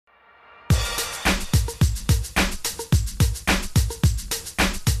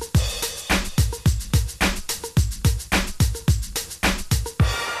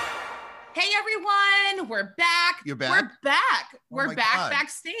We're back. You're back? We're back. Oh We're back God.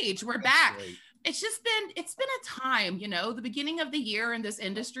 backstage. We're That's back. great. It's been a time, you know, the beginning of the year in this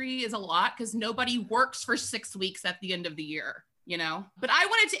industry is a lot because nobody works for 6 weeks at the end of the year, you know? But I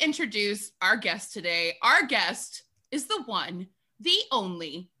wanted to introduce our guest today. Our guest is the one, the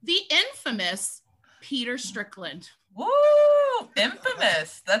only, the infamous Peter Strickland. Woo!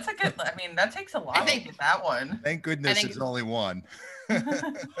 Infamous. That's a good, I mean, that takes a lot to get that one. Thank goodness it's only one.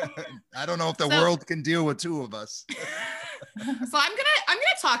 I don't know if the world can deal with two of us. So I'm gonna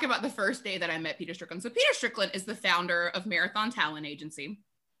talk about the first day that I met Peter Strickland. So Peter Strickland is the founder of Marathon Talent Agency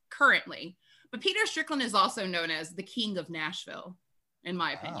currently, but Peter Strickland is also known as the King of Nashville, in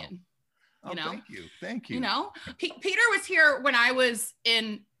my opinion. You know, thank you. You know, Peter was here when I was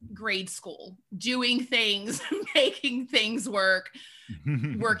in grade school, doing things, making things work,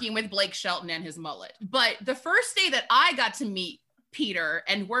 working with Blake Shelton and his mullet. But the first day that I got to meet Peter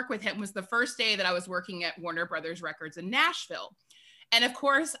and work with him was the first day that I was working at Warner Brothers Records in Nashville. And of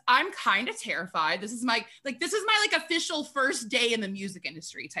course, I'm kind of terrified. This is my official first day in the music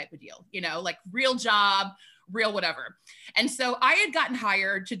industry type of deal, you know, like real job, real whatever. And so I had gotten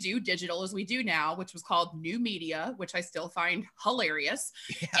hired to do digital as we do now, which was called new media, which I still find hilarious.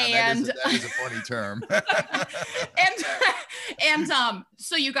 Yeah, that is a funny term.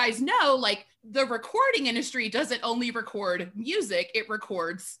 So you guys know, like, the recording industry doesn't only record music, it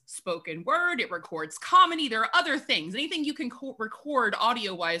records spoken word, it records comedy. There are other things. Anything you can record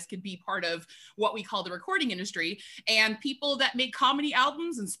audio-wise could be part of what we call the recording industry. And people that make comedy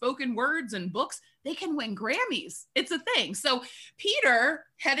albums and spoken words and books, they can win Grammys. It's a thing. So Peter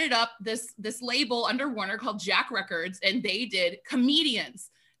headed up this label under Warner called Jack Records, and they did comedians.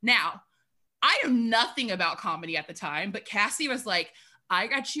 Now, I knew nothing about comedy at the time, but Cassie was like, I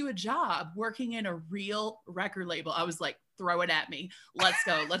got you a job working in a real record label. I was like, throw it at me. Let's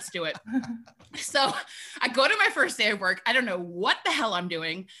go. Let's do it. So I go to my first day of work. I don't know what the hell I'm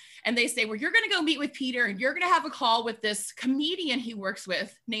doing. And they say, well, you're going to go meet with Peter and you're going to have a call with this comedian he works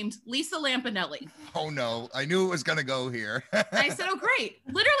with named Lisa Lampanelli. Oh no, I knew it was going to go here. I said, oh, great.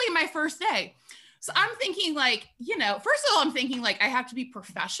 Literally my first day. So I'm thinking like, you know, first of all, I'm thinking like I have to be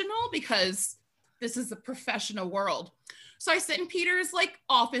professional because this is a professional world. So I sit in Peter's like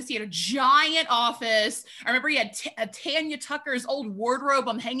office. He had a giant office. I remember he had Tanya Tucker's old wardrobe.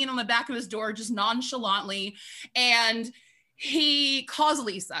 I'm hanging on the back of his door just nonchalantly. And he calls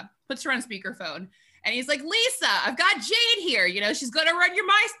Lisa, puts her on speakerphone. And he's like, Lisa, I've got Jade here. You know, she's going to run your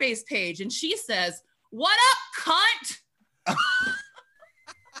MySpace page. And she says, what up, cunt?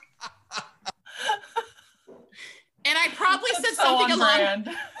 And I probably said something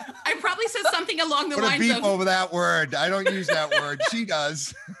along the Put a lines beep of over that word. I don't use that word. She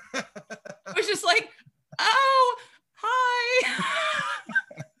does. I was just like, oh, hi.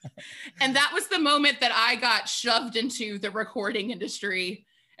 And that was the moment that I got shoved into the recording industry.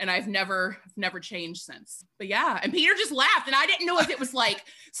 And I've never changed since. But yeah, and Peter just laughed. And I didn't know if it was like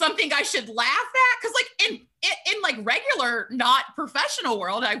something I should laugh at. Cause like in like regular, not professional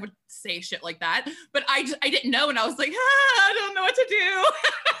world, I would say shit like that. But I didn't know. And I was like, I don't know what to do.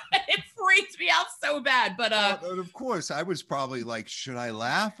 It freaked me out so bad. But of course, I was probably like, should I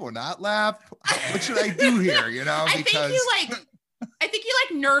laugh or not laugh? What should I do here? You know, because I think you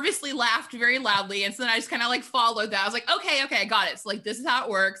like nervously laughed very loudly. And so then I just kind of like followed that. I was like, okay, I got it. So like, this is how it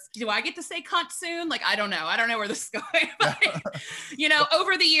works. Do I get to say cunt soon? Like, I don't know. I don't know where this is going. But, you know,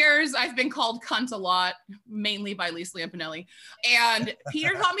 over the years, I've been called cunt a lot, mainly by Lisa Lampanelli. And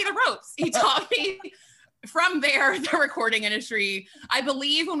Peter taught me the ropes. He taught me from there, the recording industry. I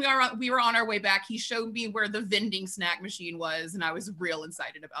believe when we were on our way back, he showed me where the vending snack machine was. And I was real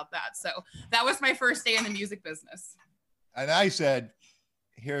excited about that. So that was my first day in the music business. And I said,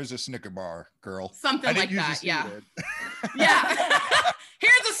 here's a Snicker bar, girl. Something like that, yeah. Yeah.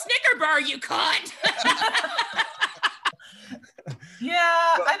 Here's a Snicker bar, you cunt. Yeah,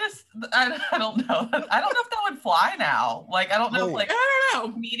 I don't know. I don't know if that would fly now. Like, I don't know if like, I don't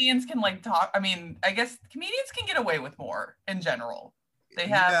know. Comedians can like talk. I mean, I guess comedians can get away with more in general. They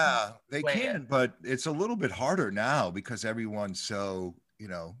have. Yeah, they can, but it's a little bit harder now because everyone's so, you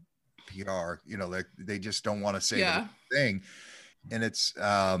know, PR, you know, they just don't want to say the thing. And it's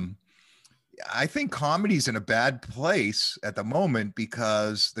I think comedy's in a bad place at the moment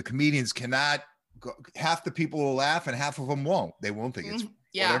because the comedians cannot half the people will laugh and half of them won't. They won't think it's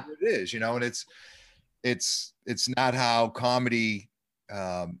whatever it is, you know. And it's not how comedy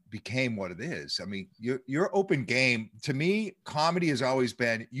became what it is. I mean, your open game. To me, comedy has always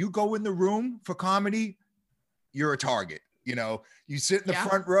been, you go in the room for comedy, you're a target. You know, you sit in the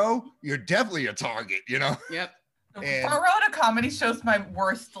front row, you're definitely a target, you know? Yep. Front row to comedy shows my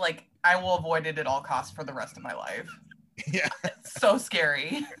worst, like, I will avoid it at all costs for the rest of my life. Yeah. It's so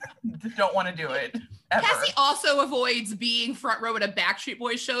scary. Don't want to do it ever. Cassie also avoids being front row at a Backstreet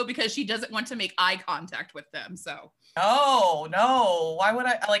Boys show because she doesn't want to make eye contact with them. So. No. Why would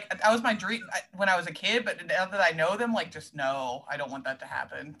I? Like, that was my dream when I was a kid, but now that I know them, like, just no. I don't want that to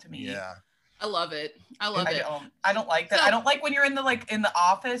happen to me. Yeah. I love it. I love it. I don't like that. So, I don't like when you're in the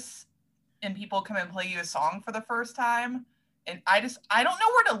office and people come and play you a song for the first time. And I don't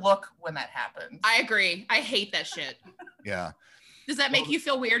know where to look when that happens. I agree. I hate that shit. Yeah. Does that make you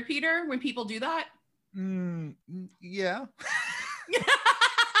feel weird, Peter, when people do that? Yeah.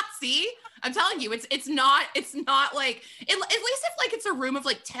 See, I'm telling you, it's not like, at least if like it's a room of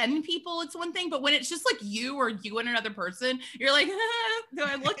like 10 people, it's one thing, but when it's just like you or you and another person, you're like, do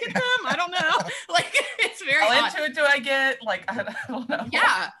I look at them? I don't know. Like, it's very How odd. into it do I get? Like, I don't know.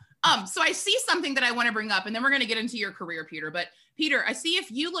 Yeah. So I see something that I want to bring up, and then we're going to get into your career, Peter. But Peter, I see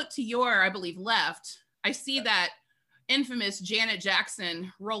if you look to your, I believe, left, I see that infamous Janet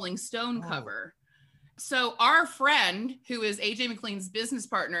Jackson Rolling Stone cover. So our friend, who is AJ McLean's business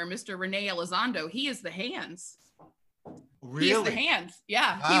partner, Mr. Rene Elizondo, he is the hands. Really? He is the hands.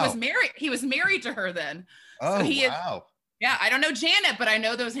 Yeah. Wow. He was married to her then. Oh, so he wow. Yeah, I don't know Janet, but I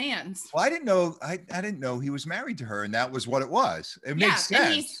know those hands. Well, I didn't know he was married to her, and that was what it was. It makes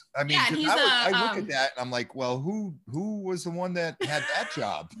sense. I mean, I look at that and I'm like, well, who was the one that had that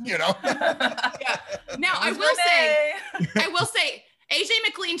job? You know? Yeah. Now I will say, AJ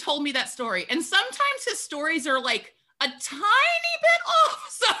McLean told me that story, and sometimes his stories are like a tiny bit off.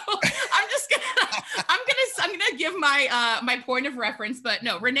 So I'm gonna give my point of reference. But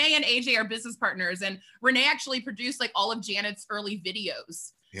no, Renee and AJ are business partners, and Renee actually produced like all of Janet's early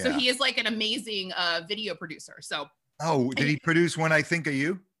videos. Yeah. So he is like an amazing video producer. So did he produce When I Think of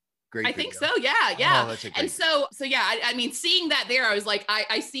You? Great. I think so. Yeah. Yeah. Oh, that's a great and so yeah, I mean, seeing that there, I was like,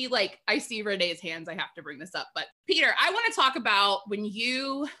 I see Renee's hands. I have to bring this up. But Peter, I want to talk about when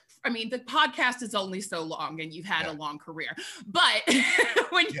the podcast is only so long and you've had a long career, but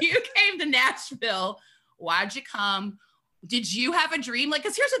when you came to Nashville, why'd you come? Did you have a dream? Like,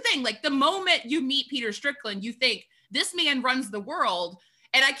 cause here's the thing, like the moment you meet Peter Strickland, you think this man runs the world.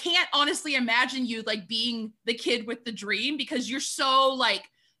 And I can't honestly imagine you like being the kid with the dream, because you're so like,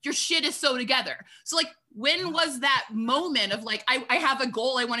 your shit is so together. So like, when was that moment of like, I have a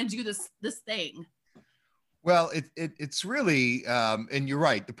goal, I want to do this thing? Well, it's really, and you're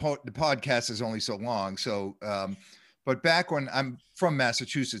right, the podcast is only so long. So, but back when I'm from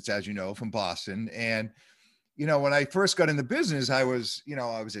Massachusetts, as you know, from Boston, and, you know, when I first got in the business, I was a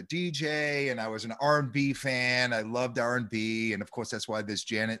DJ and I was an R&B fan. I loved R&B. And of course, that's why there's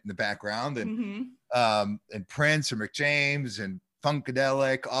Janet in the background, and, and Prince and Rick James and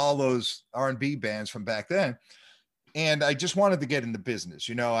Funkadelic, all those R&B bands from back then. And I just wanted to get in the business.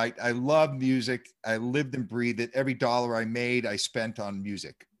 You know, I love music. I lived and breathed it. Every dollar I made, I spent on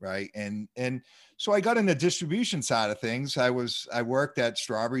music. Right. And so I got in the distribution side of things. I worked at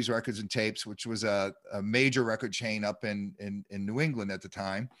Strawberries Records and Tapes, which was a major record chain up in New England at the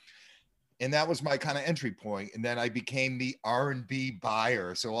time. And that was my kind of entry point. And then I became the R&B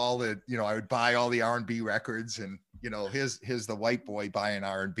buyer. So I would buy all the R&B records, and, you know, here's the white boy buying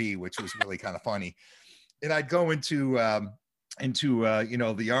R&B, which was really kind of funny. And I'd go into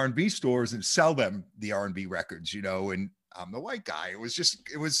the R&B stores and sell them the R&B records, you know, and I'm the white guy. It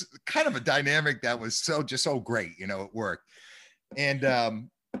was kind of a dynamic that was so great, you know, it worked. And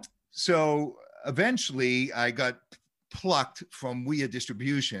so eventually I got plucked from WEA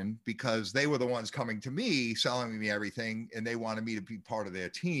Distribution because they were the ones coming to me, selling me everything, and they wanted me to be part of their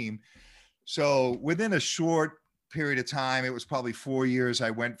team. So within a short period of time, it was probably 4 years, I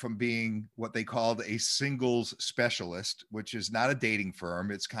went from being what they called a singles specialist, which is not a dating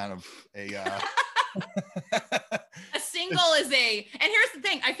firm. It's kind of a a single is and here's the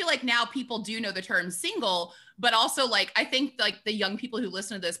thing, I feel like now people do know the term single, but also like I think like the young people who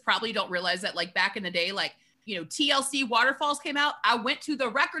listen to this probably don't realize that like back in the day, like, you know, TLC Waterfalls came out, I went to the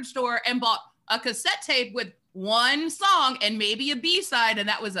record store and bought a cassette tape with one song and maybe a B-side, and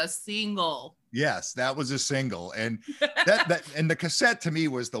that was a single. Yes, that was a single. And that and the cassette to me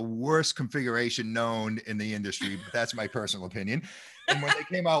was the worst configuration known in the industry, but that's my personal opinion. And when they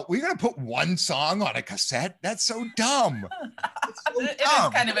came out, we're going to put one song on a cassette? That's so dumb. It is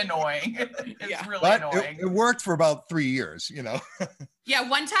kind of annoying. It's really annoying. It worked for about 3 years, you know? Yeah,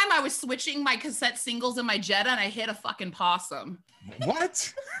 one time I was switching my cassette singles in my Jetta and I hit a fucking possum.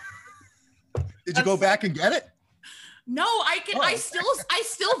 What? Did you go back and get it? No, I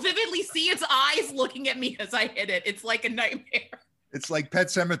still vividly see its eyes looking at me as I hit it. It's like a nightmare. It's like Pet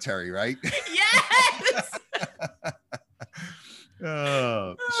Sematary, right? Yes.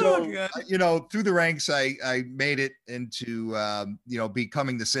 You know, through the ranks, I made it into, you know,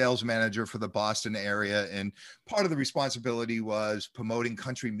 becoming the sales manager for the Boston area. And part of the responsibility was promoting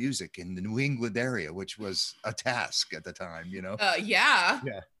country music in the New England area, which was a task at the time, you know? Yeah.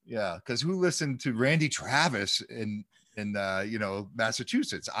 Yeah. Cause who listened to Randy Travis in you know,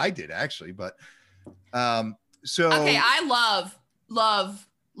 Massachusetts? I did actually, but, so. Okay. I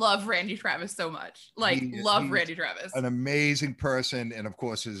love Randy Travis so much. Like, love Randy Travis. An amazing person. And of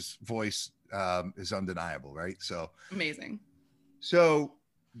course, his voice is undeniable, right? So amazing. So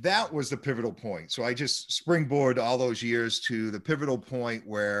that was the pivotal point. So I just springboard all those years to the pivotal point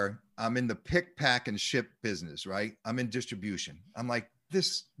where I'm in the pick, pack, and ship business, right? I'm in distribution. I'm like,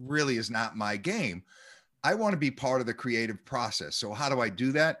 this really is not my game. I want to be part of the creative process. So how do I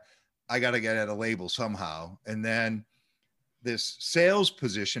do that? I got to get at a label somehow. And then this sales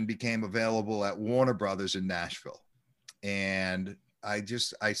position became available at Warner Brothers in Nashville. And I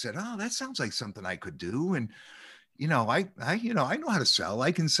said, oh, that sounds like something I could do. And, you know, I know how to sell.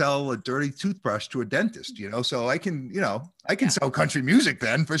 I can sell a dirty toothbrush to a dentist, you know, so I can sell country music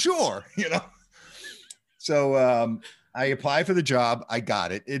then for sure, you know? So I applied for the job. I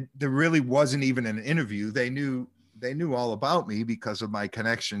got it. There really wasn't even an interview. They knew all about me because of my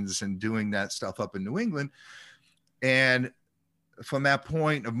connections and doing that stuff up in New England. And from that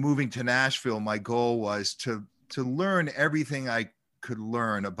point of moving to Nashville, my goal was to learn everything I could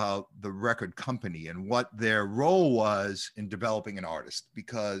learn about the record company and what their role was in developing an artist,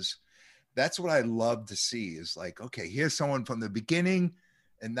 because that's what I love to see is like, okay, here's someone from the beginning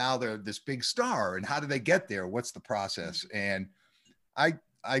and now they're this big star, and how do they get there? What's the process? And I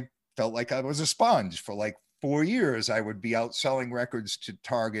felt like I was a sponge for like 4 years. I would be out selling records to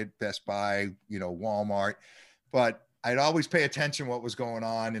Target, Best Buy, you know, Walmart, but I'd always pay attention what was going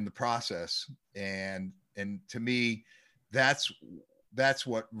on in the process. And to me, that's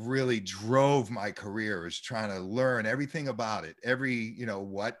what really drove my career, is trying to learn everything about it. You know,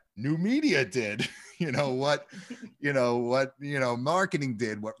 what new media did, what marketing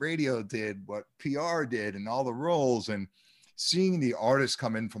did, what radio did, what PR did, and all the roles, and seeing the artists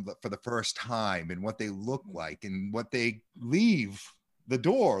come in for the first time and what they look like and what they leave the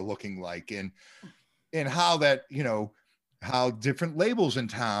door looking like, and how that, how different labels in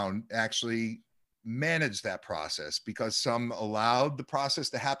town actually manage that process, because some allowed the process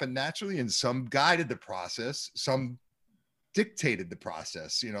to happen naturally and some guided the process, some dictated the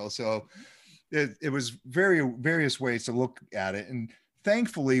process, so it was various ways to look at it. And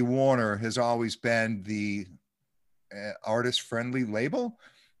thankfully Warner has always been the artist friendly label,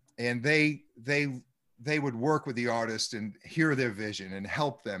 and they would work with the artist and hear their vision and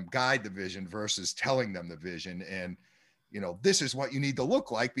help them guide the vision versus telling them the vision. And this is what you need to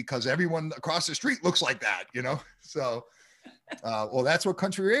look like because everyone across the street looks like that, so well, that's what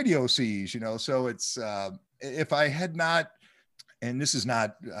country radio sees, so it's if I had not, and this is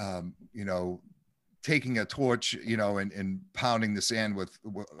not taking a torch and pounding the sand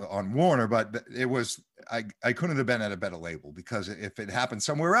on Warner, but it was, I couldn't have been at a better label, because if it happened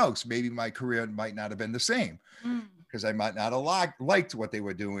somewhere else, maybe my career might not have been the same, because I might not have liked what they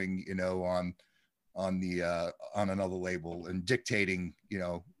were doing on another label and dictating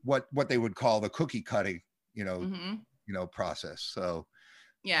what they would call the cookie cutting process. So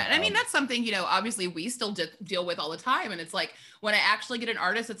yeah, and I mean, that's something, obviously we still deal with all the time. And it's like, when I actually get an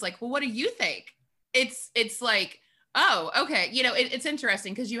artist, it's like, well, what do you think? It's like, oh, okay. It's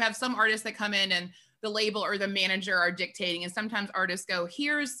interesting because you have some artists that come in and the label or the manager are dictating. And sometimes artists go,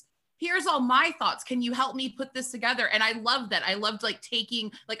 here's all my thoughts. Can you help me put this together? And I love that. I loved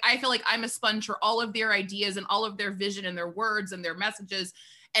taking, I feel like I'm a sponge for all of their ideas and all of their vision and their words and their messages,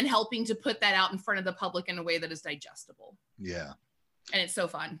 and helping to put that out in front of the public in a way that is digestible. Yeah. And it's so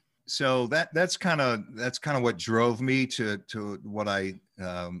fun. So that's kind of what drove me to what I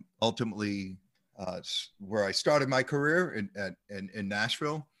ultimately, where I started my career in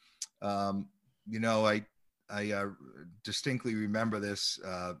Nashville. I distinctly remember this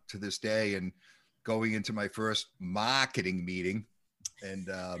to this day, and going into my first marketing meeting, and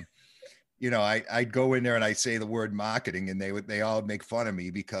I'd go in there and I'd say the word marketing, and they all make fun of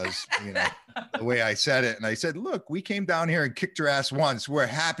me because the way I said it. And I said, look, we came down here and kicked your ass once. We're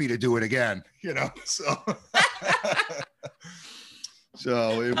happy to do it again. So.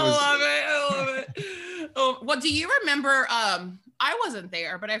 So it was. I love it. Oh, well, do you remember? I wasn't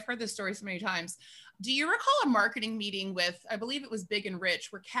there, but I've heard this story so many times. Do you recall a marketing meeting with, I believe it was Big and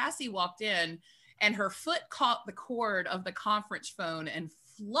Rich, where Cassie walked in and her foot caught the cord of the conference phone and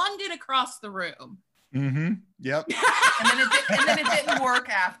flung it across the room? Mm-hmm. Yep. And then it didn't work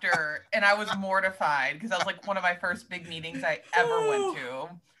after, and I was mortified because that was like one of my first big meetings I ever went to,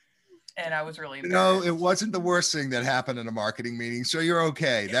 and I was really embarrassed. No, it wasn't the worst thing that happened in a marketing meeting, so you're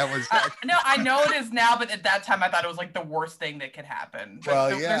okay. That was no, I know it is now, but at that time I thought it was like the worst thing that could happen. Well,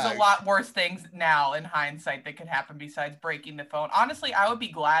 There's a lot worse things now in hindsight that could happen besides breaking the phone. Honestly, I would be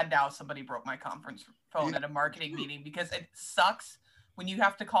glad now somebody broke my conference phone at a marketing meeting, because it sucks when you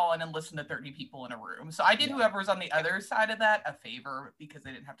have to call in and listen to 30 people in a room. So I did whoever's on the other side of that a favor, because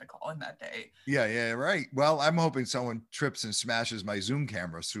they didn't have to call in that day. Yeah, right. Well, I'm hoping someone trips and smashes my Zoom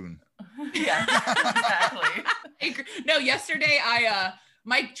camera soon. Yeah, exactly. No, yesterday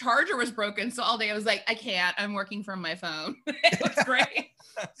my charger was broken, so all day I was like, I can't. I'm working from my phone. It was great.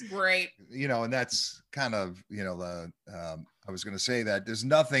 It's great. And that's kind of, I was going to say that there's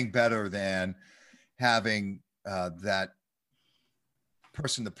nothing better than having that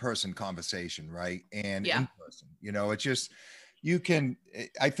person-to-person conversation, right? And in person, it's just,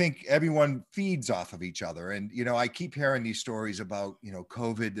 I think everyone feeds off of each other. And, I keep hearing these stories about,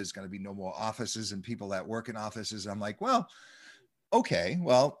 COVID, there's going to be no more offices and people that work in offices. I'm like, well, okay,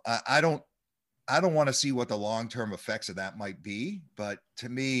 well, I don't want to see what the long-term effects of that might be. But to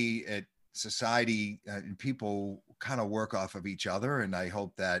me, society and people kind of work off of each other. And I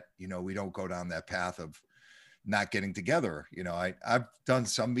hope that, we don't go down that path of not getting together. I've done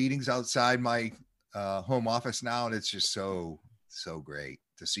some meetings outside my home office now, and it's just so great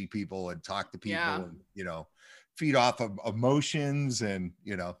to see people and talk to people and, feed off of emotions and,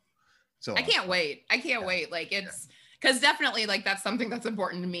 so I can't wait. Wait. Like it's because definitely like that's something that's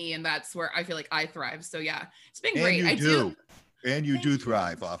important to me, and that's where I feel like I thrive. So yeah, it's been great. And you do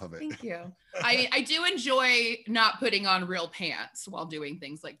thrive off of it. Thank you. I do enjoy not putting on real pants while doing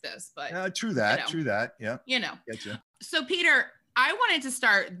things like this, but true that. Yeah. Getcha. So Peter, I wanted to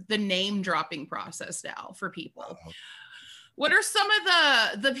start the name dropping process now for people. Uh-oh. What are some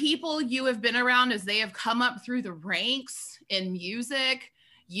of the people you have been around as they have come up through the ranks in music,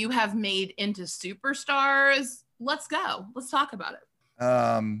 you have made into superstars? Let's go. Let's talk about it.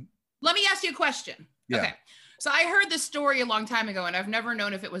 Let me ask you a question. Yeah. Okay. So I heard this story a long time ago, and I've never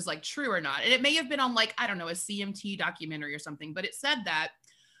known if it was like true or not. And it may have been on like, I don't know, a CMT documentary or something, but it said that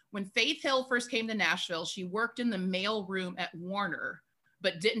when Faith Hill first came to Nashville, she worked in the mail room at Warner,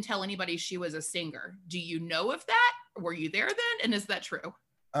 but didn't tell anybody she was a singer. Do you know of that? Were you there then? And is that true?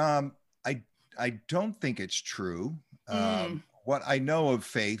 I don't think it's true. What I know of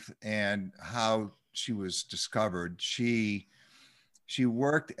Faith and how she was discovered, she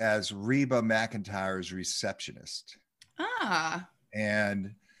worked as Reba McEntire's receptionist.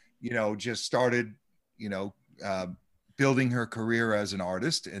 And, just started, building her career as an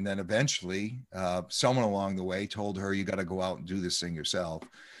artist. And then eventually someone along the way told her, you got to go out and do this thing yourself.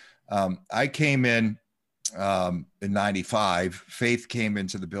 I came in 95. Faith came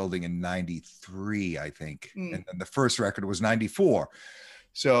into the building in 93, I think. And then the first record was 94.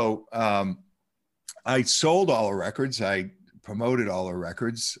 So I sold all her records. I promoted all her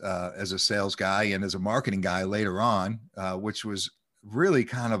records as a sales guy and as a marketing guy later on, which was really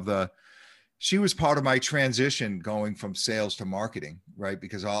kind of she was part of my transition going from sales to marketing, right?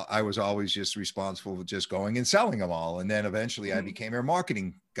 Because I was always just responsible for just going and selling them all. And then eventually I became her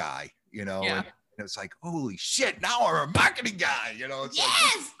marketing guy, and it's like, holy shit, now I'm a marketing guy, it's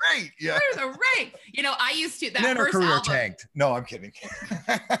yes! Like, great. Yeah. They're the right. I used to, that and then first her career album, tanked. No, I'm kidding.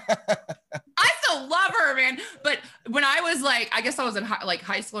 I still love her, man. But when I was like, I guess I was in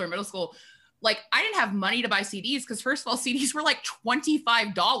high school or middle school, like I didn't have money to buy CDs because first of all, CDs were like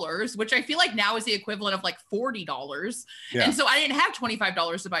 $25, which I feel like now is the equivalent of like $40. Yeah. And so I didn't have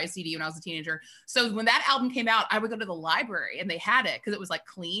 $25 to buy a CD when I was a teenager. So when that album came out, I would go to the library and they had it because it was like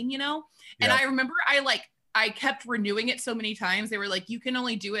clean, And I remember I kept renewing it so many times. They were like, you can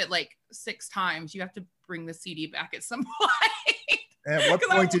only do it like 6 times. You have to bring the CD back at some point. At what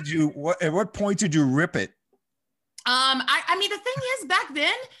point did you rip it? I mean, the thing is back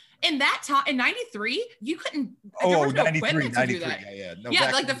then, in that time, in 93, you couldn't, there was no equipment to do that. Yeah,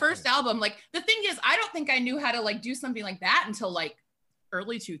 like the first album, like the thing is, I don't think I knew how to like do something like that until like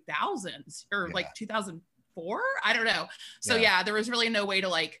early 2000s or like 2004. I don't know. So there was really no way to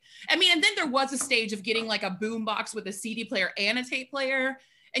like, and then there was a stage of getting like a boom box with a CD player and a tape player.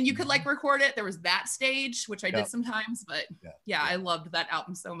 And you could like record it. There was that stage, which I did sometimes, but I loved that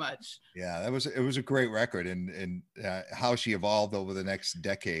album so much. Yeah, it was a great record, and how she evolved over the next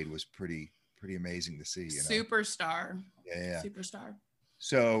decade was pretty amazing to see. Superstar. Yeah. Superstar.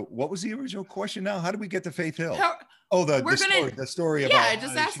 So what was the original question now? How did we get to Faith Hill? Oh, the story about. Yeah, I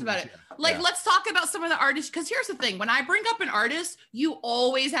just asked about it. Like, let's talk about some of the artists, because here's the thing. When I bring up an artist, you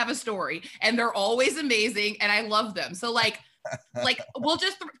always have a story, and they're always amazing, and I love them. So, like we'll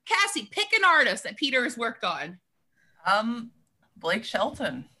just, Cassie, pick an artist that Peter has worked on. Blake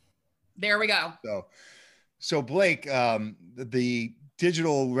Shelton. There we go. So Blake, the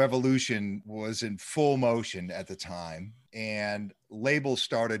digital revolution was in full motion at the time, and labels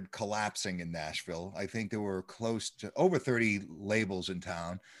started collapsing in Nashville. I think there were close to over 30 labels in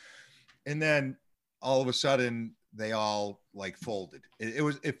town. And then all of a sudden they all like folded.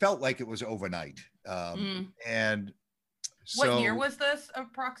 It felt like it was overnight. And so, what year was this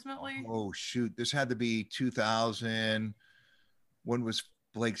approximately? Oh shoot. This had to be 2000. When was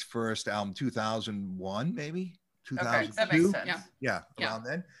Blake's first album? 2001, maybe 2002. Okay, that makes sense. Yeah. Around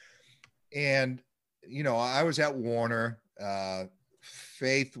then. And, you know, I was at Warner.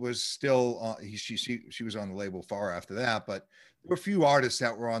 Faith was still on, she was on the label far after that, but there were a few artists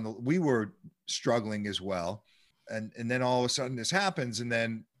that were we were struggling as well. And then all of a sudden this happens, and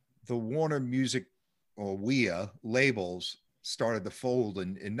then the Warner Music or WEA labels started to fold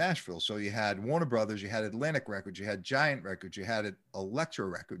in Nashville. So you had Warner Brothers, you had Atlantic Records, you had Giant Records, you had Elektra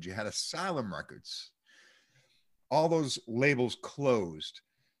Records, you had Asylum Records. All those labels closed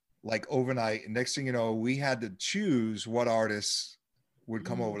like overnight. And next thing you know, we had to choose what artists would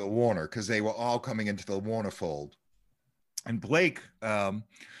come over to Warner, because they were all coming into the Warner fold. And Blake was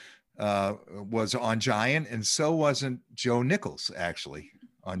on Giant, and so wasn't Joe Nichols actually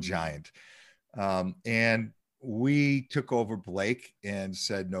on Giant. And we took over Blake and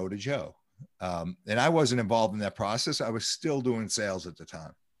said no to Joe. And I wasn't involved in that process. I was still doing sales at the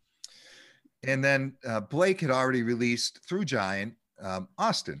time. And then Blake had already released through Giant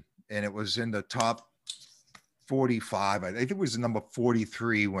Austin, and it was in the top 45. I think it was number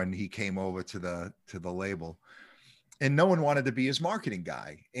 43 when he came over to the label. And no one wanted to be his marketing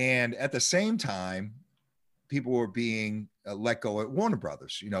guy. And at the same time, people were being let go at Warner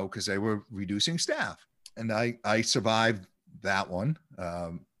Brothers, you know, because they were reducing staff. And I survived that one,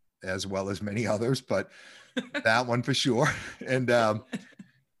 as well as many others, but that one for sure.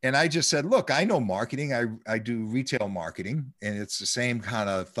 And I just said, look, I know marketing. I do retail marketing, and it's the same kind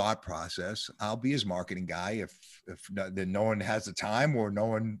of thought process. I'll be his marketing guy. If no one has the time or no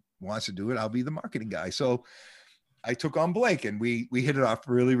one wants to do it, I'll be the marketing guy. So I took on Blake, and we hit it off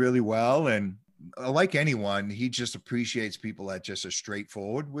really, really well. And like anyone, he just appreciates people that just are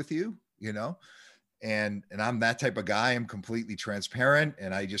straightforward with you, you know? And I'm that type of guy. I'm completely transparent,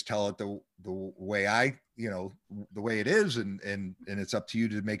 and I just tell it the way the way it is, and it's up to you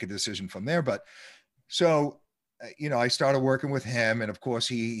to make a decision from there. But so, you know, I started working with him, and of course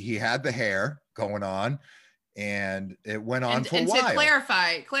he had the hair going on, and it went on for a while. And to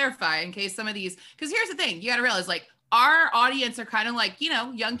clarify in case some of these, because here's the thing, you got to realize, like, our audience are kind of like, you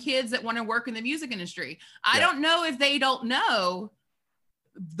know, young kids that want to work in the music industry. I don't know if they don't know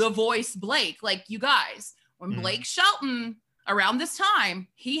the voice Blake, like you guys. When Blake Shelton, around this time,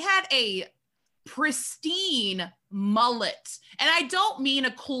 he had a pristine mullet. And I don't mean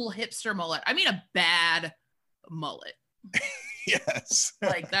a cool hipster mullet. I mean a bad mullet. Yes.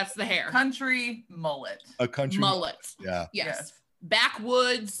 Like, that's the hair. Country mullet. A country mullet. Yeah. Yes.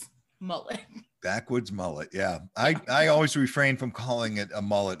 Backwoods mullet. Backwoods mullet. Yeah. I always refrain from calling it a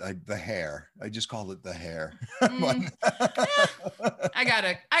mullet. The hair. I just call it the hair. I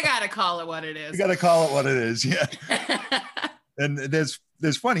gotta call it what it is. You gotta call it what it is. Yeah. And there's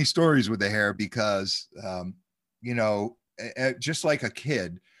funny stories with the hair, because, you know, just like a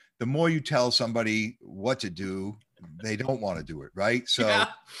kid, the more you tell somebody what to do, they don't want to do it. Right. So, yeah.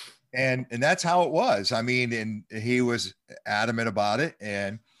 And that's how it was. I mean, and he was adamant about it.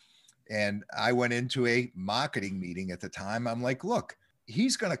 And I went into a marketing meeting at the time. I'm like, look,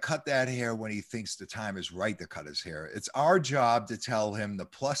 he's going to cut that hair when he thinks the time is right to cut his hair. It's our job to tell him the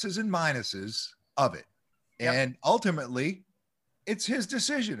pluses and minuses of it. Yep. And ultimately, it's his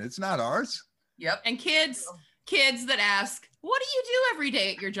decision. It's not ours. Yep. And kids that ask, what do you do every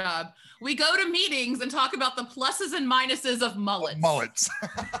day at your job? We go to meetings and talk about the pluses and minuses of mullets. But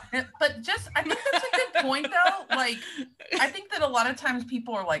I think that's a good point, though. Like, I think that a lot of times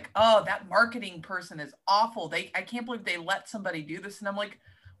people are like, oh, that marketing person is awful. I can't believe they let somebody do this. And I'm like,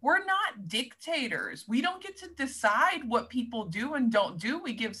 we're not dictators. We don't get to decide what people do and don't do.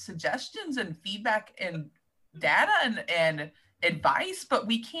 We give suggestions and feedback and data and advice, but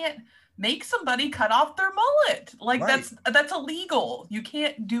we can't make somebody cut off their mullet. Like, right. That's illegal. You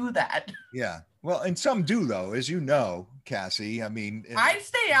can't do that. Yeah. Well, and some do though, as you know, Cassie. I mean, I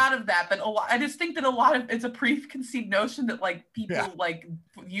stay out of that, but I just think that a lot of it's a preconceived notion that like people like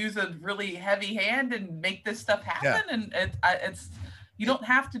use a really heavy hand and make this stuff happen, and it's you don't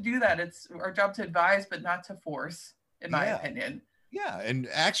have to do that. It's our job to advise, but not to force, in my opinion. Yeah, and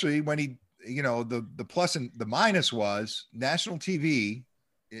actually, when he, you know, the plus and the minus was national TV.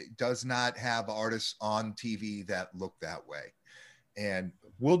 It does not have artists on TV that look that way, and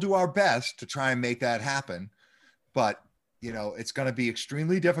we'll do our best to try and make that happen, but you know, it's going to be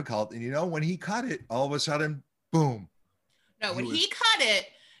extremely difficult. And you know, when he cut it, all of a sudden, boom. No, when he cut it,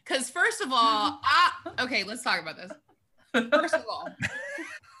 because first of all, okay, let's talk about this. First of all,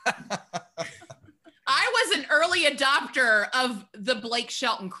 I was an early adopter of the Blake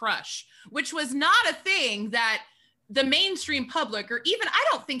Shelton crush, which was not a thing that the mainstream public, or even, I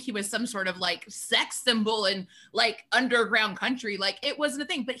don't think he was some sort of like sex symbol in like underground country. Like it wasn't a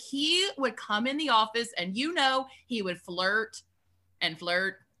thing, but he would come in the office and, you know, he would flirt and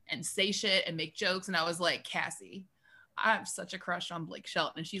say shit and make jokes. And I was like, Cassie, I have such a crush on Blake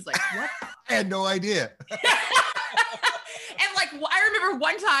Shelton. And she's like, what? I had no idea. And like, I remember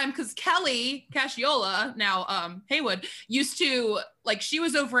one time, because Kelly Casciola, now Haywood, used to, like, she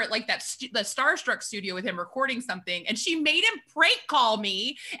was over at like the Starstruck studio with him recording something, and she made him prank call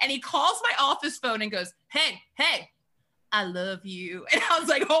me, and he calls my office phone and goes, hey, I love you. And I was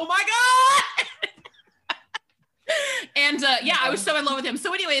like, oh my God. And yeah, I was so in love with him.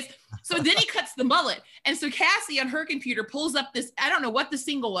 So anyways, so then he cuts the mullet. And so Cassie on her computer pulls up this, I don't know what the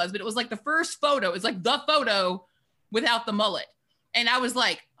single was, but it was like the first photo. It was like the photo without the mullet. And I was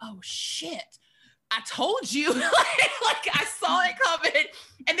like, oh shit, I told you. like I saw it coming.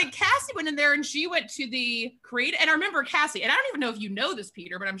 And then Cassie went in there and she went to the creative, and I remember Cassie, and I don't even know if you know this,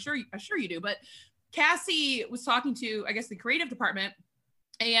 Peter, but I'm sure you do, but Cassie was talking to, I guess, the creative department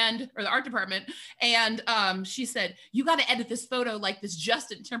or the art department. And she said, you got to edit this photo like this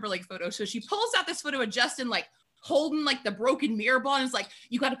Justin Timberlake photo. So she pulls out this photo of Justin, like holding like the broken mirror ball, and it's like,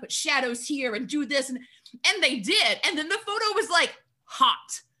 you got to put shadows here and do this. And they did. And then the photo was like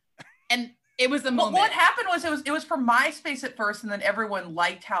hot. And it was the moment. What happened was it was for MySpace at first, and then everyone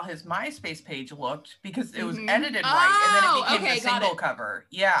liked how his MySpace page looked because it was edited right, and then it became the single cover.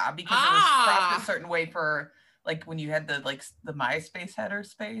 Yeah, because it was cropped a certain way for like when you had the MySpace header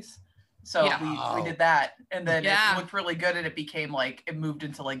space. So we did that, and then it looked really good, and it became like it moved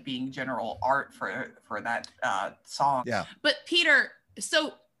into like being general art for that song. Yeah. But Peter,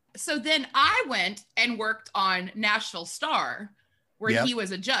 so then I went and worked on Nashville Star, where he was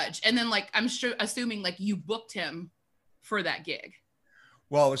a judge, and then like I'm sure assuming like you booked him for that gig.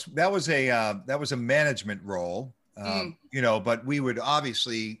 Well, that was a management role, you know. But we would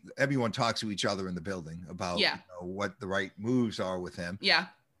obviously, everyone talks to each other in the building about you know, what the right moves are with him. Yeah.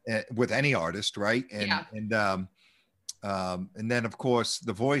 With any artist, right? And then of course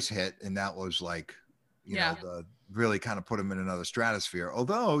The Voice hit, and that was like, you know, the really kind of put him in another stratosphere.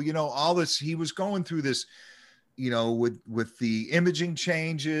 Although, you know, all this, he was going through this, you know, with the imaging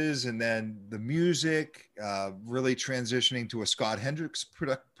changes, and then the music really transitioning to a Scott Hendricks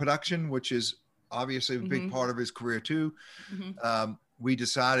production, which is obviously a big part of his career too. We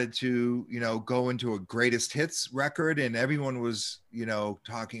decided to, you know, go into a greatest hits record, and everyone was, you know,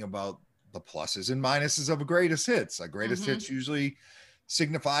 talking about the pluses and minuses of a greatest hits. A greatest hits usually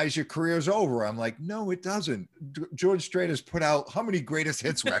signifies your career's over. I'm like, no, it doesn't. George Strait has put out how many greatest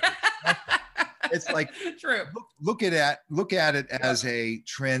hits records? It's like, true. Look at it as a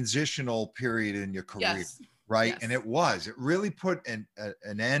transitional period in your career, right? Yes. And it really put an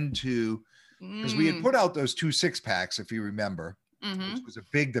end to, because we had put out those 2 6-packs, if you remember, which was a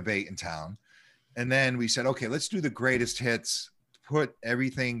big debate in town. And then we said, okay, let's do the greatest hits, put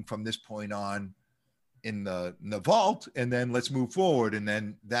everything from this point on in the vault, and then let's move forward. And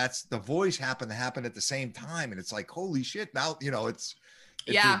then that's The Voice happened to happen at the same time. And it's like, holy shit, now, you know, it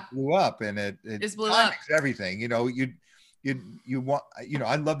just blew up, and it just blew up everything. You know, you want, you know,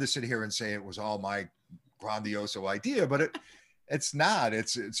 I'd love to sit here and say it was all my grandioso idea, but it's not.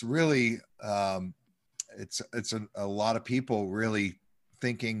 It's really it's a lot of people really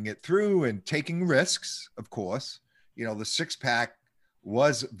thinking it through and taking risks. Of course, you know, the 6-pack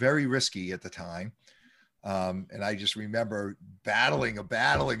was very risky at the time. And I just remember battling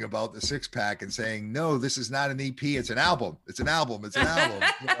about the 6-pack and saying, no, this is not an EP. It's an album. It's an album.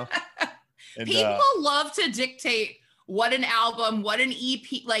 You know? And, people love to dictate what an album, what an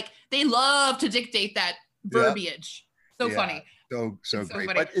EP, like they love to dictate that verbiage. So funny. So great.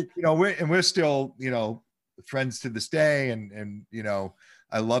 Funny. But you know, we're still, you know, friends to this day. And, you know,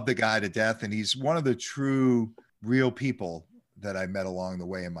 I love the guy to death, and he's one of the true real people that I met along the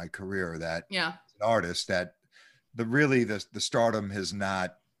way in my career that yeah, an artist that the stardom has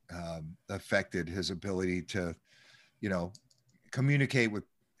not affected his ability to, you know, communicate with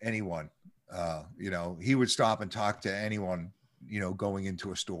anyone. You know, he would stop and talk to anyone, you know, going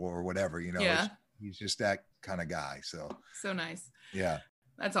into a store or whatever, you know, yeah. he's just that kind of guy. So nice. Yeah.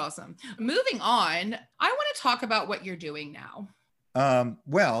 That's awesome. Moving on, I want to talk about what you're doing now.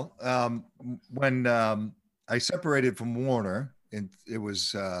 When I separated from Warner, and it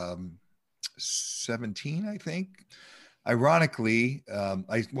was 17, I think. Ironically,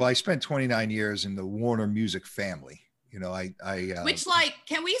 I spent 29 years in the Warner Music family. You know, which, like,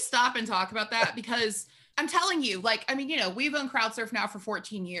 can we stop and talk about that? Because I'm telling you, like, I mean, you know, we've owned CrowdSurf now for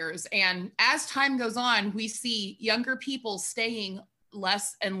 14 years. And as time goes on, we see younger people staying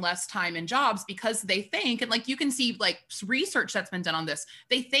less and less time in jobs because they think, and like you can see like research that's been done on this,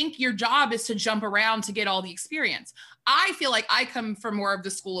 they think your job is to jump around to get all the experience. I feel like I come from more of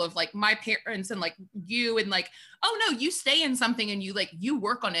the school of like my parents and like you, and like, oh no, you stay in something and you like, you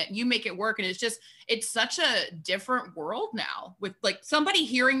work on it and you make it work. And it's such a different world now with like somebody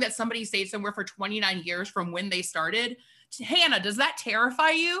hearing that somebody stayed somewhere for 29 years from when they started. Hannah, does that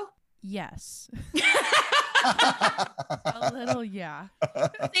terrify you? Yes. A little, yeah.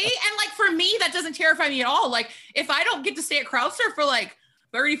 See, and like for me, that doesn't terrify me at all. Like if I don't get to stay at CrowdSurf for like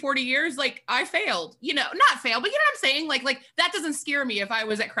 30, 40 years, like I failed, you know, not failed, but you know what I'm saying? Like that doesn't scare me if I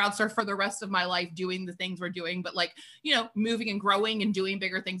was at CrowdSurf for the rest of my life doing the things we're doing, but like, you know, moving and growing and doing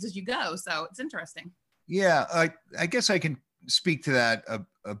bigger things as you go. So it's interesting. Yeah, I guess I can speak to that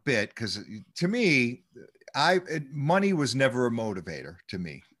a bit because to me, money was never a motivator to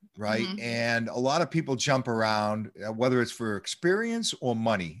me. Right. Mm-hmm. And a lot of people jump around, whether it's for experience or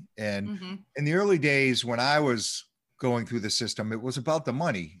money. And mm-hmm. in the early days when I was going through the system, it was about the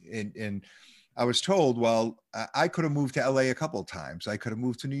money. And I was told, well, I could have moved to LA a couple of times. I could have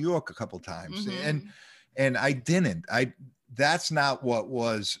moved to New York a couple of times. Mm-hmm. And I didn't. That's not what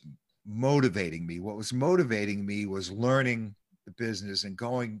was motivating me. What was motivating me was learning the business and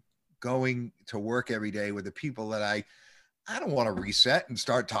going to work every day with the people that I don't want to reset and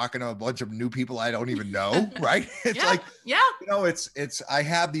start talking to a bunch of new people I don't even know. Right. It's like, you know, I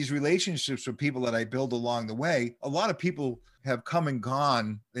have these relationships with people that I build along the way. A lot of people have come and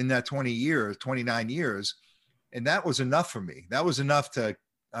gone in that 29 years. And that was enough for me. That was enough to,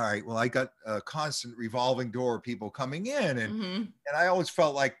 all right, well, I got a constant revolving door of people coming in and, mm-hmm. and I always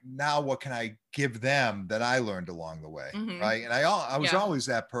felt like, now what can I give them that I learned along the way? Mm-hmm. Right. And I was always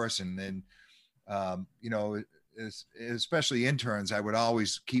that person. And, you know, especially interns, I would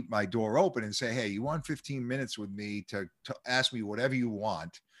always keep my door open and say, hey, you want 15 minutes with me to ask me whatever you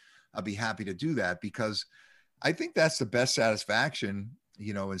want? I'll be happy to do that, because I think that's the best satisfaction,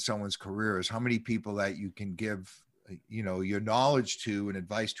 you know, in someone's career is how many people that you can give, you know, your knowledge to and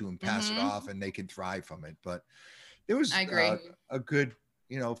advice to and pass mm-hmm. it off and they can thrive from it. But there was a good,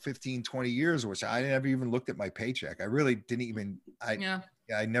 you know, 15, 20 years, which I never even looked at my paycheck. I really didn't even,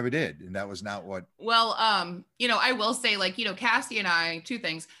 I never did. And that was not what. Well, you know, I will say, like, you know, Cassie and I, two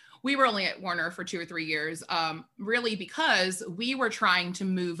things. We were only at Warner for 2 or 3 years, really because we were trying to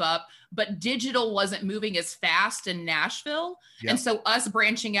move up, but digital wasn't moving as fast in Nashville. Yep. And so us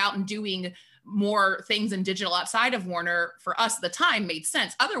branching out and doing more things in digital outside of Warner for us at the time made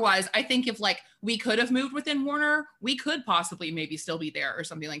sense. Otherwise, I think if like we could have moved within Warner, we could possibly maybe still be there or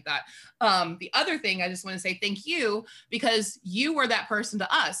something like that. The other thing I just want to say thank you, because you were that person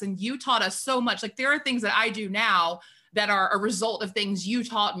to us and you taught us so much. Like there are things that I do now that are a result of things you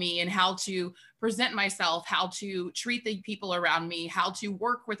taught me, and how to present myself, how to treat the people around me, how to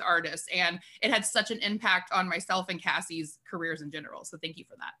work with artists. And it had such an impact on myself and Cassie's careers in general. So thank you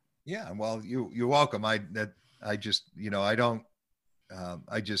for that. Yeah, well, you're welcome. I just, you know, I don't,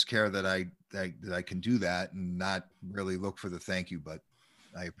 I just care that I can do that and not really look for the thank you, but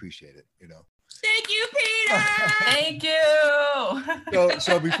I appreciate it, you know. Thank you, Peter. Thank you.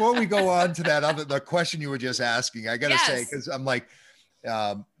 So before we go on to the question you were just asking, I got to say, because I'm like,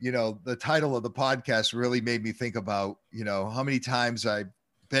 you know, the title of the podcast really made me think about, you know, how many times I've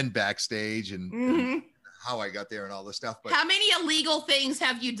been backstage and, mm-hmm. and how I got there and all this stuff. But how many illegal things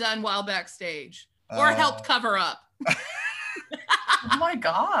have you done while backstage or helped cover up? Oh my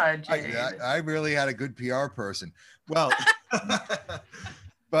God, I really had a good PR person. Well,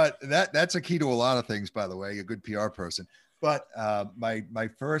 but that's a key to a lot of things, by the way, a good PR person. But my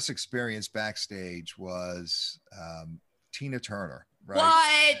first experience backstage was Tina Turner. Right?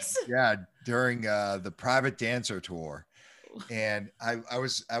 What? Yeah, during the Private Dancer tour. And I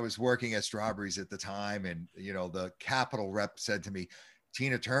was working at Strawberries at the time, and you know, the Capitol rep said to me,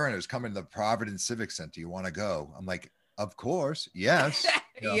 Tina Turner is coming to the Providence Civic Center. You want to go? I'm like, of course, yes.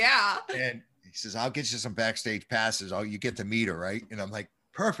 Yeah. And he says, I'll get you some backstage passes. You get to meet her, right? And I'm like,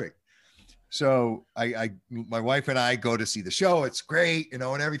 perfect. So my wife and I go to see the show. It's great, and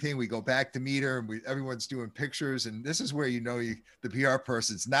everything. We go back to meet her, and everyone's doing pictures. And this is where the PR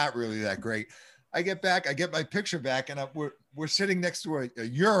person's not really that great. I get back, I get my picture back, and we're sitting next to a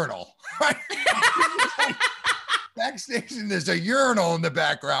urinal. Right? Backstage, and there's a urinal in the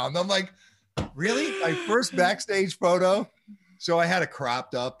background. I'm like, really? My first backstage photo. So I had it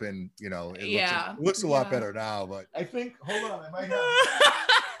cropped up, and it looks a lot better now. But I think, hold on, I might have.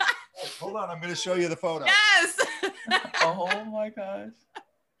 Hold on, I'm going to show you the photo. Yes. Oh my gosh.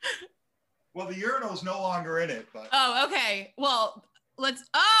 Well, the urinal's no longer in it, but. Oh, okay. Well, look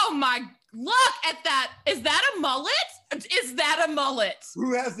at that. Is that a mullet? Is that a mullet?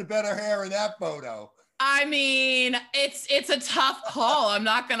 Who has the better hair in that photo? I mean, it's a tough call. I'm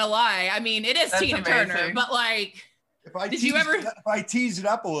not going to lie. I mean, it is Tina Turner, but like, if I tease it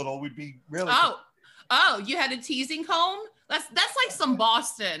up a little, we'd be really. Oh, you had a teasing comb? That's like some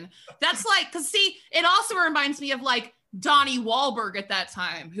Boston. That's like, cause see, it also reminds me of like Donnie Wahlberg at that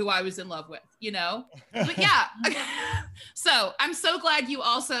time, who I was in love with, But yeah. So I'm so glad you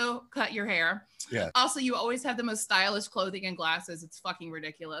also cut your hair. Yeah. Also, you always have the most stylish clothing and glasses. It's fucking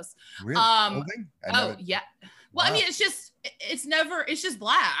ridiculous. Really? Yeah. Well, wow. I mean, it's just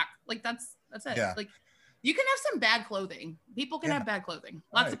black. Like that's it. Yeah. Like you can have some bad clothing. People can have bad clothing.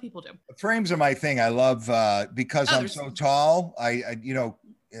 Lots of people do. Frames are my thing. I love because I'm so tall.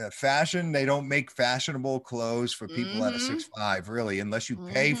 Fashion, they don't make fashionable clothes for people at a 6'5", really, unless you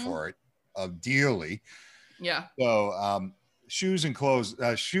pay for it dearly. Yeah. So shoes and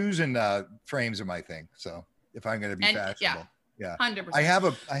frames are my thing. So if I'm going to be fashionable, yeah, 100%.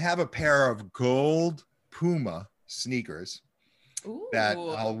 I have a pair of gold Puma sneakers that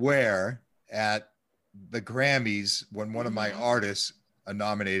I'll wear at the Grammys when one of my artists are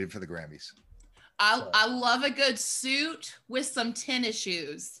nominated for the Grammys. I love a good suit with some tennis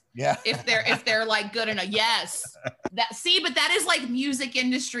shoes. Yeah. If they're like good enough. Yes. But that is like music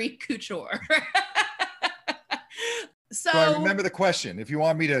industry couture. So I remember the question, if you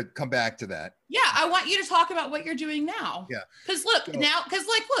want me to come back to that. Yeah, I want you to talk about what you're doing now. Yeah. Because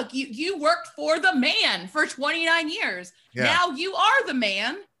look, you worked for the man for 29 years. Yeah. Now you are the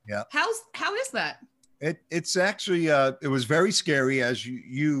man. Yeah. How is that? It's actually it was very scary, as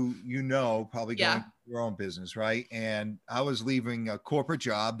you probably going your own business, right? And I was leaving a corporate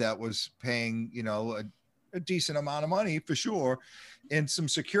job that was paying a decent amount of money for sure, and some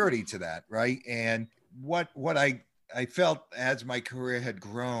security to that, right? And what I felt as my career had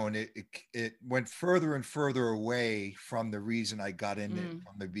grown, it went further and further away from the reason I got in it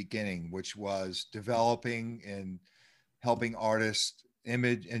from the beginning, which was developing and helping artists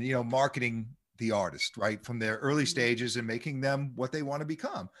image and marketing the artist, right, from their early stages and making them what they want to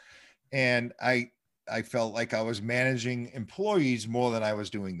become. And I felt like I was managing employees more than I was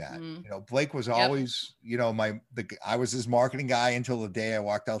doing that. Blake was always, I was his marketing guy until the day I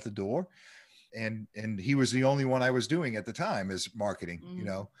walked out the door, and he was the only one I was doing at the time as marketing.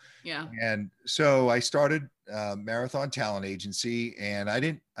 Yeah. And so I started Marathon Talent Agency, and I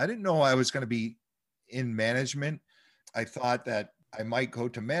didn't know I was going to be in management. I thought that I might go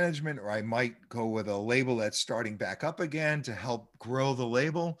to management, or I might go with a label that's starting back up again to help grow the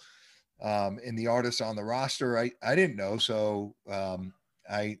label and the artists on the roster. I didn't know. So when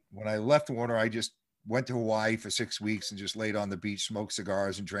I left Warner, I just went to Hawaii for 6 weeks and just laid on the beach, smoked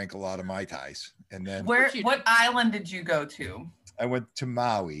cigars, and drank a lot of Mai Tais. And then what island did you go to? I went to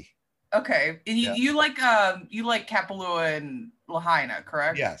Maui. Okay. And you like Kapalua and Lahaina,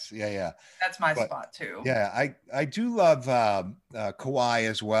 correct? Yes. Yeah. That's my spot too. Yeah. I do love Kauai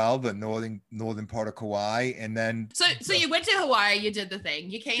as well, the northern part of Kauai. And then so you went to Hawaii, you did the thing,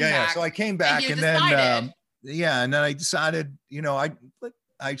 you came back. Yeah. So I came back, and then and then I decided,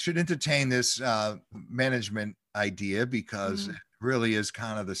 I should entertain this management idea, because it really is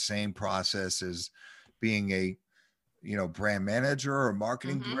kind of the same process as being a brand manager or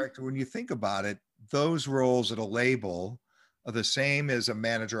marketing director. When you think about it, those roles at a label are the same as a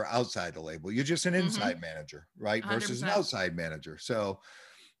manager outside the label. You're just an inside manager, right? 100%. Versus an outside manager. So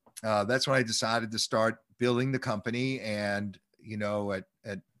that's when I decided to start building the company. And,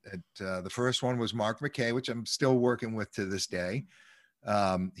 the first one was Mark McKay, which I'm still working with to this day.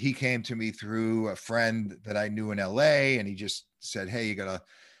 He came to me through a friend that I knew in LA, and he just said, "Hey, you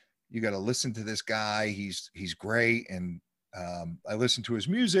gotta listen to this guy. He's great." And I listened to his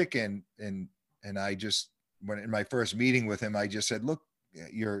music, and I just, when in my first meeting with him, I just said, "Look,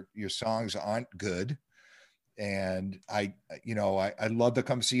 your songs aren't good, and I'd love to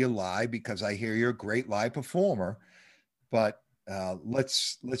come see you live, because I hear you're a great live performer, but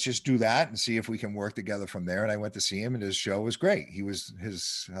let's just do that and see if we can work together from there. And I went to see him, and his show was great.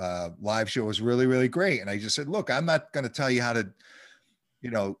 His live show was really, really great. And I just said, look, I'm not going to tell you how to,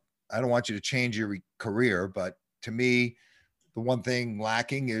 I don't want you to change your career, but to me, the one thing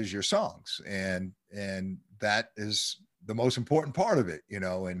lacking is your songs. And that is the most important part of it,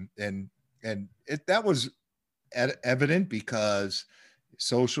 that was evident because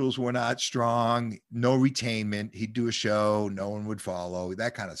socials were not strong, no retainment. He'd do a show, no one would follow,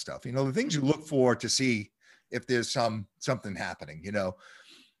 that kind of stuff. The things you look for to see if there's something happening,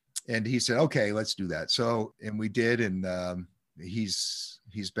 And he said, okay, let's do that. So, and we did. And he's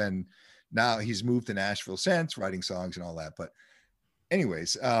moved to Nashville since, writing songs and all that. But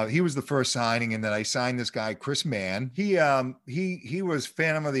anyways, he was the first signing, and then I signed this guy, Chris Mann. He was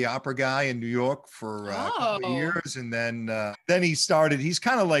Phantom of the Opera guy in New York for a couple of years, and then he started. He's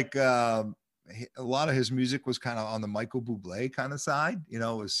kind of like a lot of his music was kind of on the Michael Bublé kind of side. It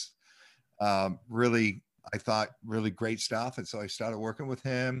was really, I thought, really great stuff, and so I started working with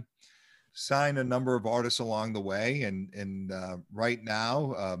him. Signed a number of artists along the way, and right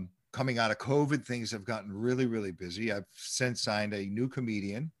now. Coming out of COVID, things have gotten really, really busy. I've since signed a new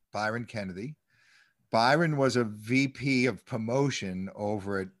comedian, Byron Kennedy. Byron was a VP of promotion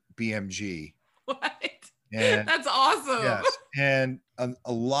over at BMG. What? And, that's awesome. Yes. And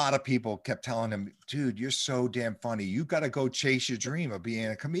a lot of people kept telling him, dude, you're so damn funny. You got to go chase your dream of being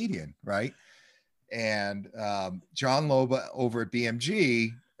a comedian, right? And John Loba over at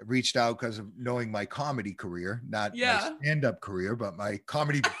BMG reached out because of knowing my comedy career, not my stand-up career, but my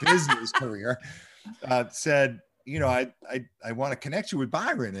comedy business career, said, I want to connect you with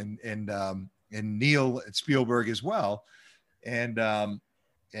Byron and Neil at Spielberg as well. And I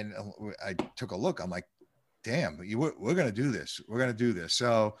took a look. I'm like, damn, we're going to do this. We're going to do this.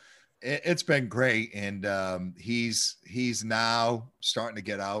 So it's been great. And he's now starting to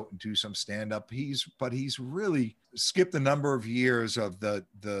get out and do some stand-up. But he's really skipped a number of years of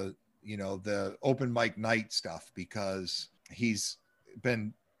the open mic night stuff because he's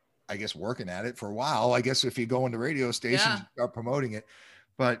been, I guess, working at it for a while. I guess if you go into radio stations, you start promoting it.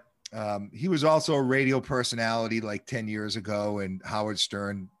 But he was also a radio personality like 10 years ago, and Howard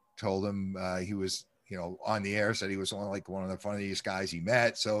Stern told him he was, on the air, said he was only like one of the funniest guys he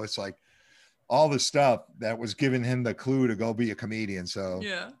met. So it's like all the stuff that was giving him the clue to go be a comedian. So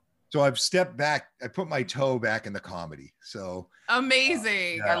So I've stepped back. I put my toe back in the comedy. So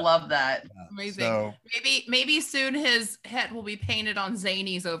amazing. I love that. Amazing. So, maybe soon his head will be painted on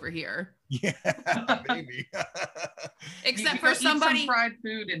Zanies over here. Yeah, maybe. Except for somebody eat some fried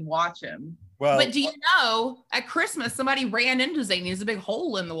food and watch him. Well, but do you know at Christmas somebody ran into Zany? There's a big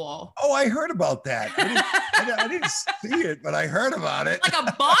hole in the wall. Oh, I heard about that. I didn't see it, but I heard about it. Like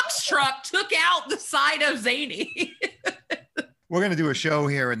a box truck took out the side of Zany. We're going to do a show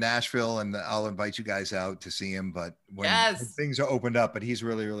here in Nashville, and I'll invite you guys out to see him. But when things are opened up, but he's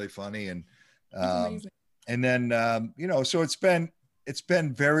really, really funny. And then, so it's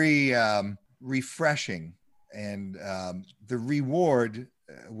been very refreshing, and the reward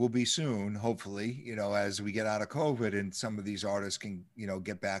will be soon, hopefully, as we get out of COVID and some of these artists can,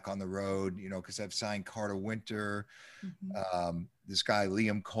 get back on the road, because I've signed Carter Winter, this guy,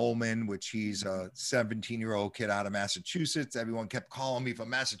 Liam Coleman, which he's a 17-year-old kid out of Massachusetts. Everyone kept calling me from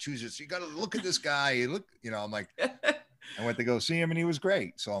Massachusetts. You got to look at this guy. I'm like, I went to go see him and he was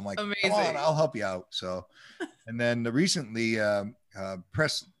great. So I'm like, amazing. Come on, I'll help you out. So, and then recently,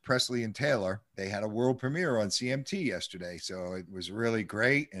 Presley and Taylor, they had a world premiere on CMT yesterday. So it was really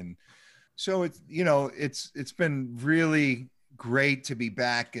great. And so it's been really great to be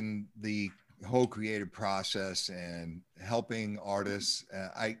back in the whole creative process and helping artists. And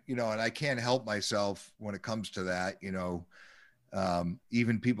I can't help myself when it comes to that,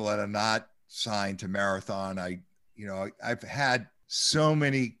 even people that are not signed to Marathon. I've had so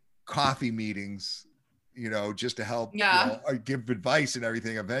many coffee meetings, just to help, give advice and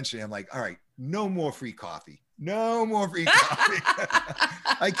everything. Eventually I'm like, all right, no more free coffee. No more free coffee.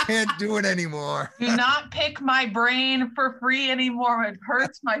 I can't do it anymore. Do not pick my brain for free anymore. It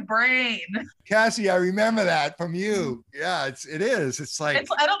hurts my brain. Cassie, I remember that from you. Yeah, it is. It's like,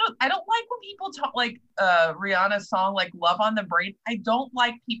 I don't know. I don't like when people talk like Rihanna's song, like Love on the Brain. I don't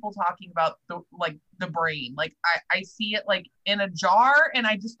like people talking about the brain. Like I see it like in a jar and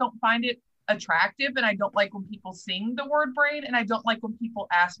I just don't find it attractive. And I don't like when people sing the word brain. And I don't like when people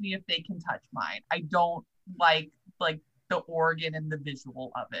ask me if they can touch mine. I don't like the organ and the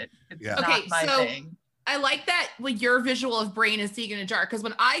visual of it. It's not my thing. I like that, like, your visual of brain is seeing in a jar. Because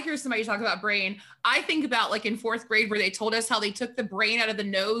when I hear somebody talk about brain, I think about like in 4th grade where they told us how they took the brain out of the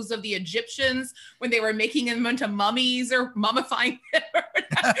nose of the Egyptians when they were making them into mummies or mummifying them. And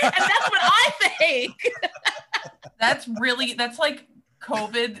that's what I think. That's like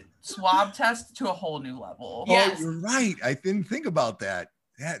COVID swab test to a whole new level. Yes. Oh, you're right. I didn't think about that.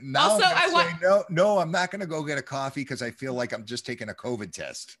 Yeah, now Also, no, I'm not going to go get a coffee because I feel like I'm just taking a COVID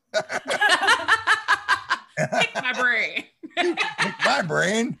test. Pick my brain. Pick my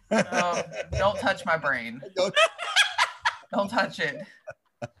brain. Oh, don't touch my brain. Don't touch it.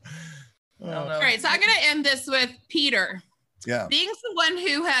 All right, so I'm going to end this with Peter. Yeah. Being someone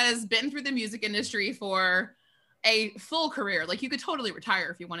who has been through the music industry for a full career, like you could totally retire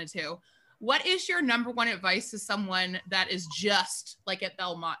if you wanted to. What is your number one advice to someone that is just like at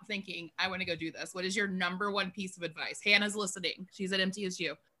Belmont thinking, I want to go do this? What is your number one piece of advice? Hannah's listening. She's at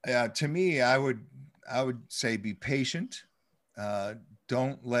MTSU. To me, I would say be patient.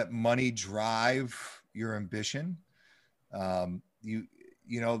 Don't let money drive your ambition. You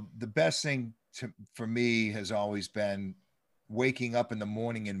know, the best thing for me has always been waking up in the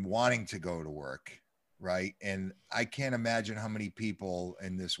morning and wanting to go to work. Right. And I can't imagine how many people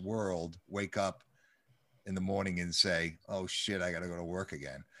in this world wake up in the morning and say, oh shit, I got to go to work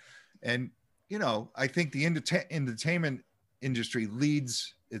again. And, you know, I think the entertainment industry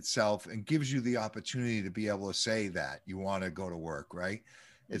leads itself and gives you the opportunity to be able to say that you want to go to work. Right.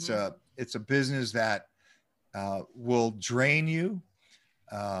 Mm-hmm. It's a business that will drain you.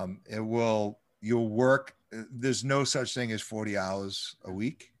 You'll work. There's no such thing as 40 hours a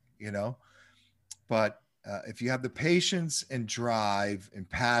week, you know. But if you have the patience and drive and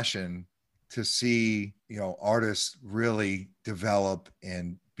passion to see, you know, artists really develop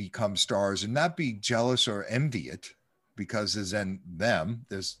and become stars and not be jealous or envy it because there's them,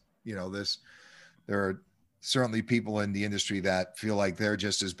 there are certainly people in the industry that feel like they're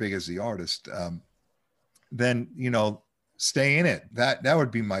just as big as the artist. Then, you know, stay in it. That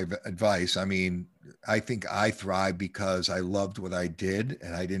would be my advice. I mean, I think I thrived because I loved what I did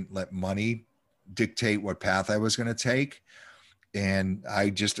and I didn't let money dictate what path I was going to take. And I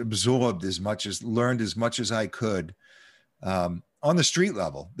just absorbed learned as much as I could on the street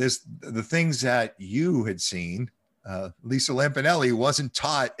level. There's the things that you had seen. Lisa Lampanelli wasn't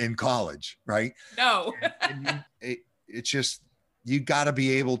taught in college, right? No. It's just, you got to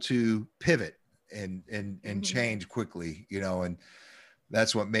be able to pivot and mm-hmm. change quickly, you know, and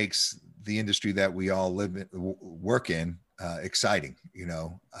that's what makes the industry that we all work in exciting. You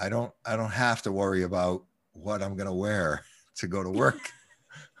know, I don't have to worry about what I'm going to wear to go to work.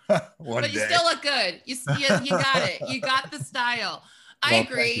 But you still look good. You got it. You got the style. I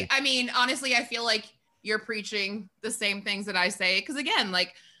agree. I mean, honestly, I feel like you're preaching the same things that I say. Because again,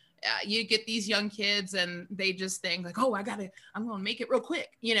 like you get these young kids and they just think like, oh, I'm going to make it real quick,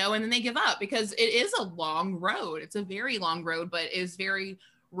 you know, and then they give up because it is a long road. It's a very long road, but it is very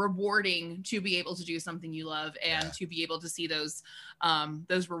rewarding to be able to do something you love and to be able to see those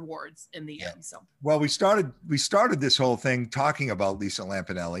rewards in the end. So, well, we started this whole thing talking about Lisa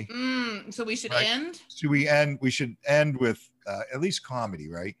Lampanelli. So we should end. We should end with at least comedy,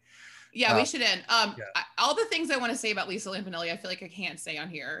 right? Yeah, we should end. All the things I want to say about Lisa Lampanelli, I feel like I can't say on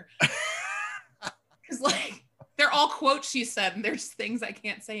here because like they're all quotes she said, and there's things I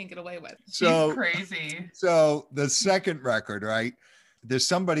can't say and get away with. So she's crazy. So the second record, right? There's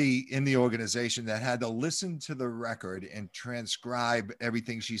somebody in the organization that had to listen to the record and transcribe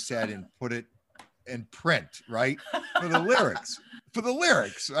everything she said and put it in print, right? For the lyrics,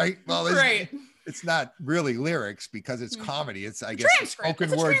 right? Well, it's not really lyrics because it's comedy. It's, I guess, a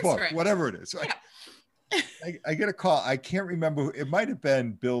spoken word book, whatever it is. So I get a call. I can't remember. It might have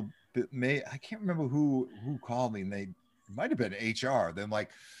been Bill May. I can't remember who called me. And it might have been HR. They're like,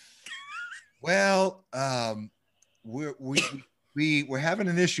 well, we're having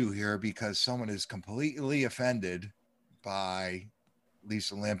an issue here because someone is completely offended by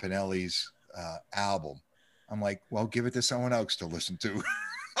Lisa Lampanelli's album. I'm like, well, give it to someone else to listen to.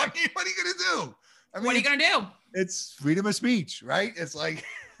 I mean, what are you going to do? What are you going to do? It's freedom of speech, right? It's like,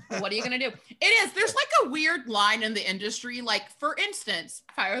 what are you going to do? It is. There's like a weird line in the industry. Like, for instance,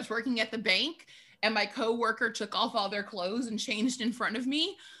 if I was working at the bank and my coworker took off all their clothes and changed in front of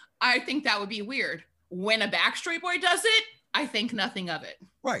me, I think that would be weird. When a Backstreet Boy does it, I think nothing of it.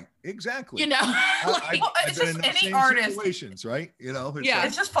 Right, exactly. You know, it's just any artist situations, right? You know,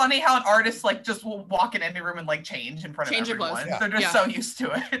 it's just funny how an artist like just will walk in any room and like change in front of everyone. They're just so used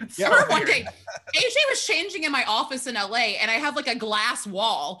to it. It's so one day, AJ was changing in my office in LA, and I have like a glass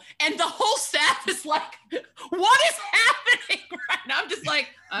wall, and the whole staff is like, "What is happening right now?" I'm just like,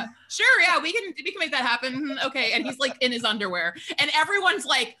 "Sure, yeah, we can make that happen." Okay, and he's like in his underwear, and everyone's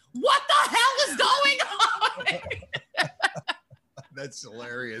like, "What the hell is going on?" That's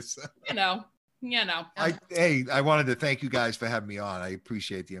hilarious. You know. I wanted to thank you guys for having me on. I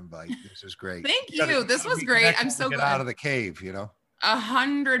appreciate the invite. This is great. Thank you. This was great. I'm so glad. Get out of the cave, you know.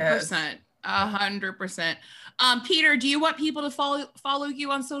 100%. 100%. Peter, do you want people to follow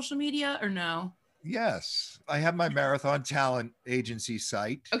you on social media or no? Yes, I have my Marathon Talent Agency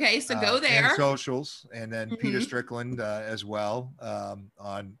site. Okay, so go there. And socials, and then Peter Strickland as well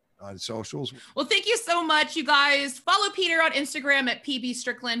on socials. Well, thank you so much, you guys. Follow Peter on Instagram at PB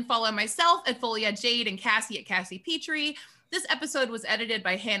Strickland. Follow myself at Folia Jade and Cassie at Cassie Petrie. This episode was edited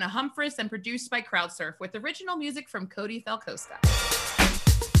by Hannah Humphris and produced by Crowdsurf with original music from Cody Falcosta.